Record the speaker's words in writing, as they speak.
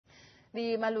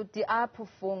The Maluti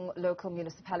Phofung Local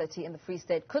Municipality in the Free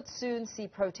State could soon see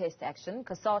protest action.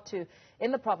 COSATU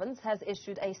in the province has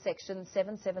issued a Section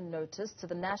 77 notice to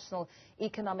the National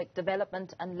Economic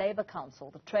Development and Labour Council.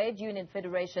 The Trade Union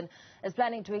Federation is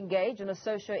planning to engage in a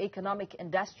socio-economic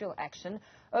industrial action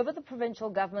over the provincial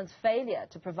government's failure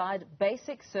to provide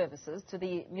basic services to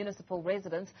the municipal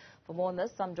residents. For more on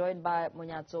this, I'm joined by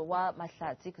Munyatsowa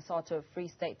Mahlatsi, COSATU Free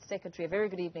State Secretary. A very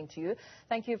good evening to you.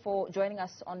 Thank you for joining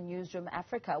us on Newzroom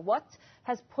Afrika. What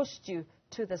has pushed you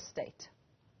to this state?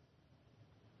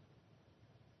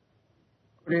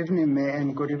 Good evening, Mayor,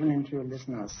 and good evening to your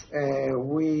listeners.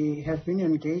 We have been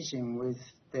engaging with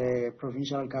the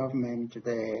provincial government,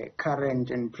 the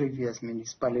current and previous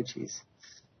municipalities,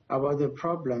 about the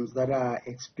problems that are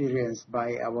experienced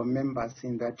by our members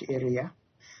in that area.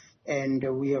 And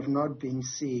we have not been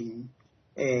seeing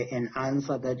an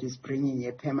answer that is bringing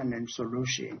a permanent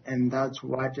solution. And that's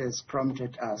what has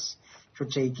prompted us to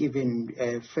take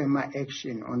even firmer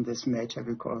action on this matter,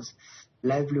 because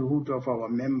livelihood of our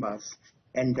members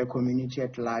and the community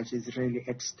at large is really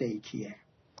at stake here.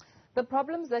 The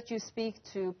problems that you speak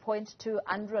to point to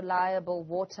unreliable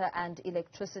water and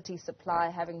electricity supply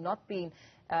having not been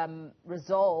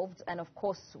resolved, and of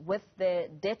course with the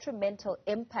detrimental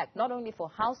impact not only for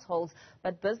households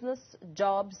but business,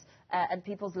 jobs and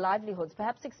people's livelihoods.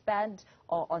 Perhaps expand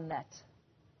on that.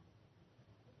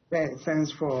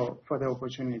 Thanks for the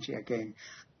opportunity again.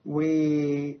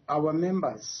 Our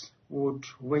members would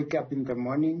wake up in the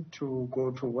morning to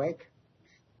go to work,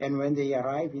 and when they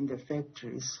arrive in the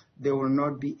factories, they will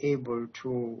not be able to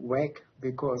work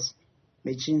because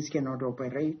machines cannot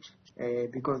operate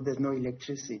because there's no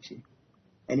electricity.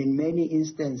 And in many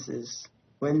instances,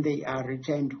 when they are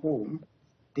returned home,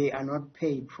 they are not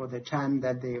paid for the time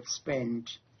that they have spent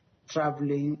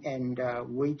traveling and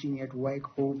waiting at work,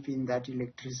 hoping that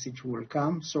electricity will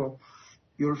come. So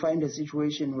you'll find a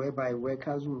situation whereby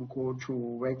workers will go to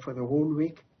work for the whole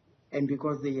week, and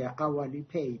because they are hourly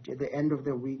paid, at the end of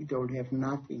the week, they will have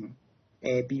nothing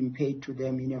being paid to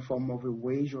them in a form of a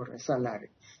wage or a salary.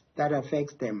 That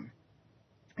affects them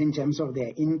in terms of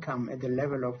their income at the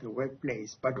level of the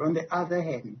workplace. But on the other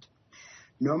hand,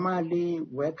 normally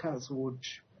workers would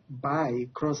buy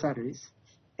groceries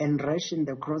and ration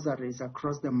the groceries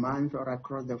across the month or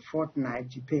across the fortnight,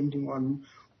 depending on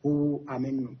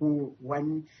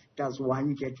when does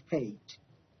one get paid.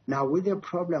 Now, with the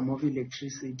problem of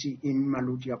electricity in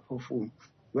Maluti Phofung,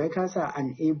 workers are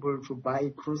unable to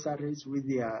buy groceries with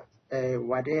their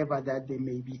whatever that they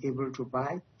may be able to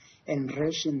buy and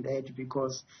ration that,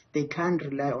 because they can't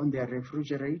rely on their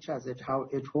refrigerators at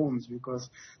homes, because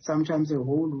sometimes a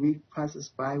whole week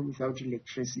passes by without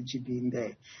electricity being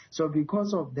there. So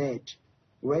because of that,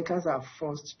 workers are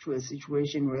forced to a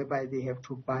situation whereby they have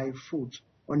to buy food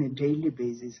on a daily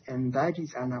basis, and that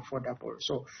is unaffordable.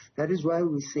 So that is why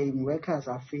we're saying workers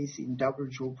are facing double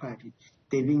jeopardy.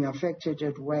 They're being affected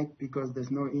at work because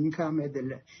there's no income. At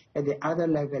the other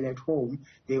level at home,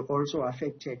 they're also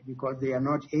affected because they are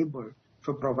not able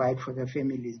to provide for their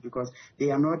families, because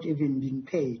they are not even being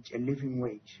paid a living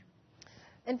wage.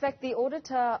 In fact, the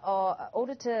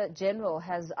Auditor General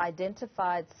has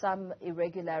identified some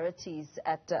irregularities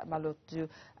at Maluti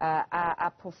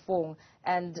Phofung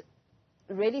and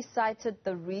really cited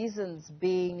the reasons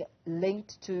being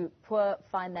linked to poor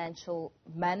financial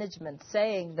management,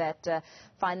 saying that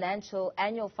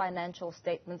annual financial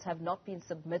statements have not been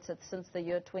submitted since the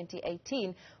year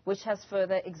 2018, which has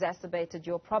further exacerbated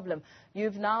your problem.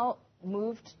 You've now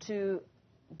moved to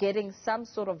getting some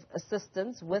sort of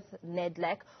assistance with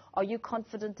NEDLAC. Are you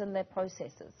confident in their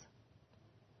processes?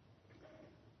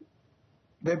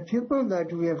 The people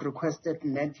that we have requested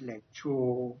NEDLAC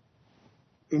to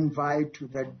invite to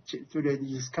the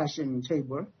discussion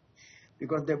table,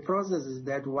 because the process is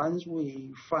that once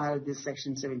we file this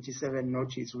Section 77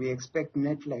 notice, we expect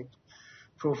NEDLAC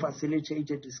to facilitate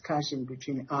a discussion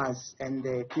between us and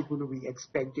the people we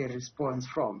expect a response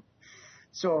from.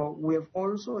 So we have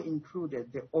also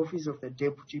included the Office of the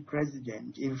Deputy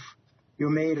President. If you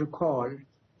may recall,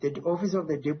 the Office of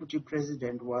the Deputy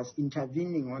President was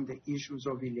intervening on the issues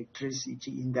of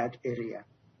electricity in that area.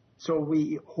 So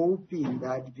we're hoping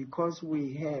that because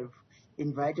we have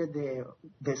invited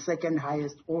the second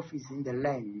highest office in the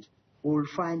land, we'll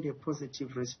find a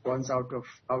positive response out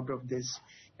of this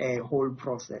whole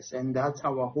process. And that's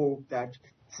our hope, that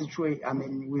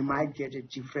we might get a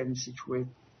different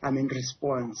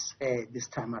response this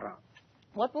time around.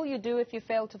 What will you do if you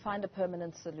fail to find a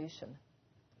permanent solution?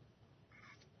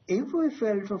 If we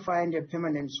fail to find a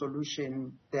permanent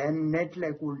solution, then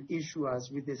NEDLAC will issue us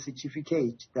with a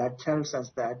certificate that tells us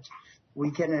that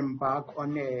we can embark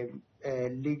on a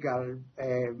legal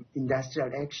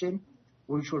industrial action,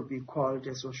 which will be called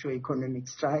a socio-economic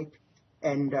strike.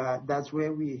 And that's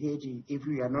where we're heading if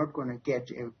we are not going to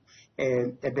get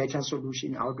a better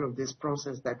solution out of this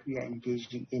process that we are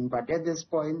engaging in. But at this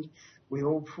point, we're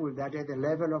hopeful that at the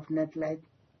level of NETLAC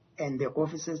and the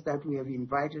officers that we have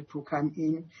invited to come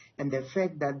in, and the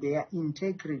fact that their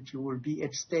integrity will be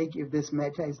at stake if this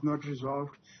matter is not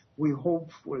resolved, we're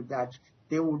hopeful that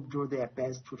they will do their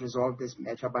best to resolve this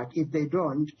matter. But if they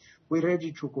don't, we're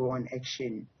ready to go on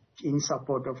action in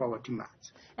support of our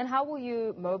demands. And how will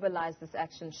you mobilize this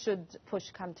action should push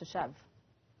come to shove?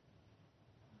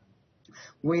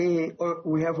 We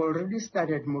have already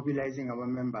started mobilizing our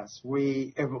members.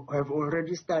 We have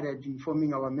already started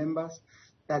informing our members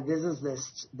that this is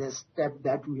the step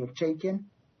that we have taken.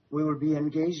 We will be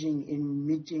engaging in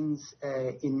meetings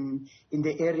in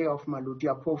the area of Maluti,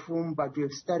 Phofung, but we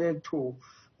have started to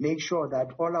make sure that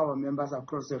all our members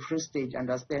across the Free State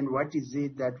understand what is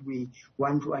it that we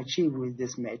want to achieve with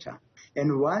this matter.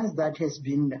 And once that has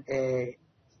been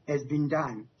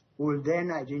done, we'll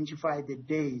then identify the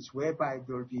days whereby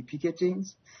there will be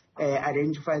picketings,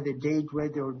 identify the date where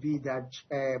there will be that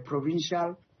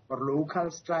provincial or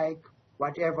local strike,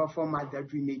 whatever format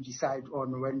that we may decide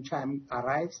on when time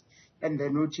arrives, and the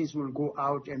notice will go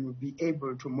out and we'll be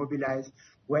able to mobilize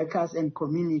workers and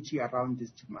community around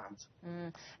these demands.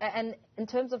 And in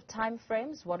terms of time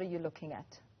frames, what are you looking at?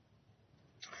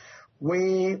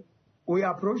 We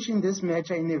are approaching this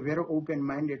matter in a very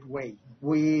open-minded way.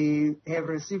 We have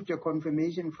received a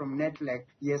confirmation from NETLAC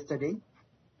yesterday,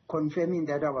 confirming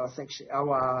that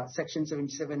our Section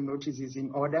 77 notice is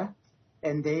in order,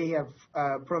 and they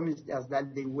have promised us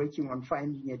that they're working on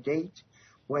finding a date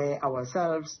where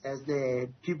ourselves, as the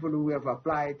people who have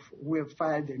applied, who have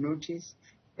filed the notice,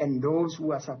 and those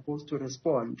who are supposed to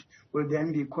respond, will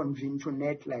then be convened to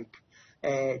NETLAC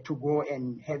to go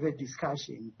and have a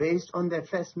discussion. Based on the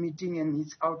first meeting and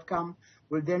its outcome,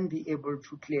 we'll then be able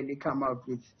to clearly come out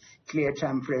with clear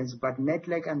time frames. But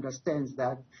NETLAC understands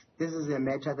that this is a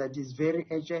matter that is very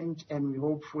urgent, and we're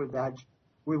hopeful that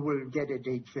we will get a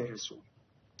date very soon.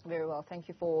 Very well. Thank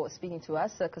you for speaking to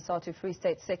us. COSATU Free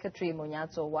State Secretary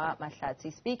Monyazo wa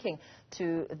Mahlati speaking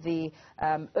to the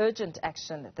urgent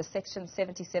action, the Section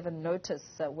 77 notice,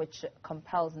 which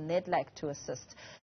compels NETLAC to assist.